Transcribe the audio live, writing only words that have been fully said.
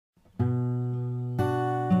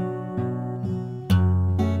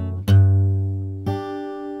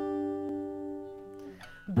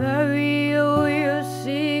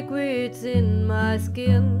my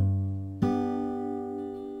skin.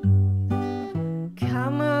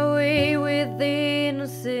 Come away with the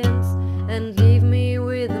innocence and leave me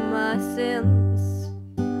with my sins.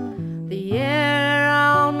 The air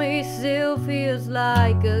around me still feels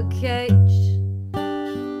like a cage,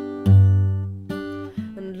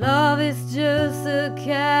 and love is just a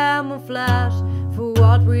camouflage for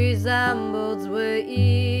what resembles we're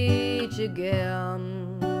each again.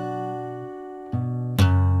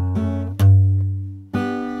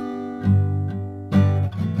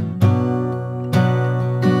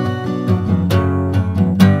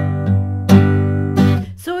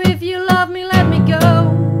 So if you love me, let me go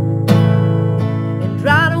and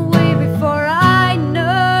run away before I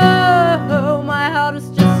know my heart is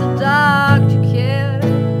just a dog to care.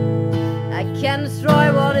 I can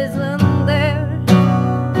destroy what isn't there,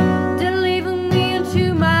 delivering me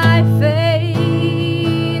into my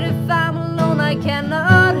fate. If I'm alone, I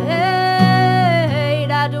cannot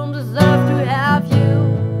hate. I don't deserve to have you.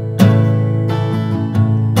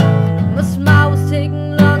 My smile was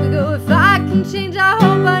taken long ago. If I can change, I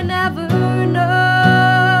hope I never know.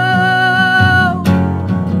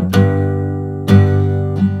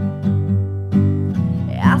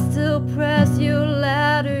 I still press your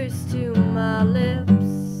letters to my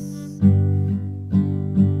lips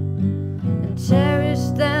and cherish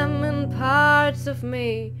them in parts of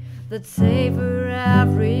me that savor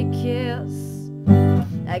every kiss.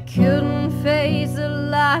 I couldn't face a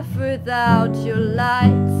life without your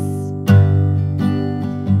lights,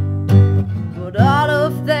 but all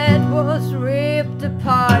of that was ripped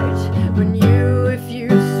apart when you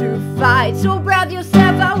refused to fight. So brave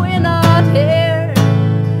yourself, I will not here.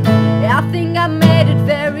 I think I made it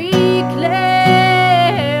very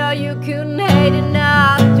clear. You couldn't hate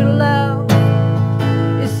enough to love.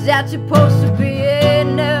 Is that supposed to be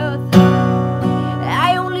enough?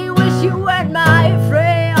 I only wish you weren't my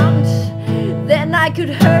friend, then I could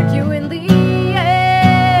hurt you in the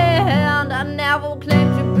end. I never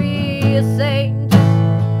claimed to be a saint.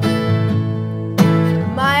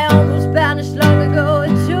 My own was banished long ago.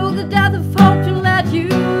 It took the death of hope to let you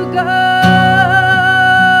go.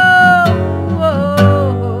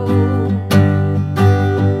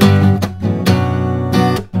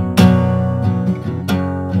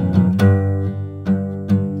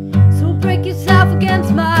 So break yourself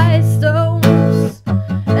against my stones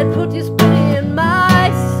and put your spirit in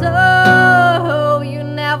my soul. You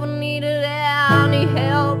never needed any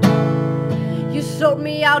help. You sold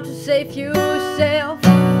me out to save yourself,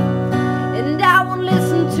 and I won't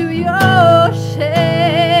listen to your shame.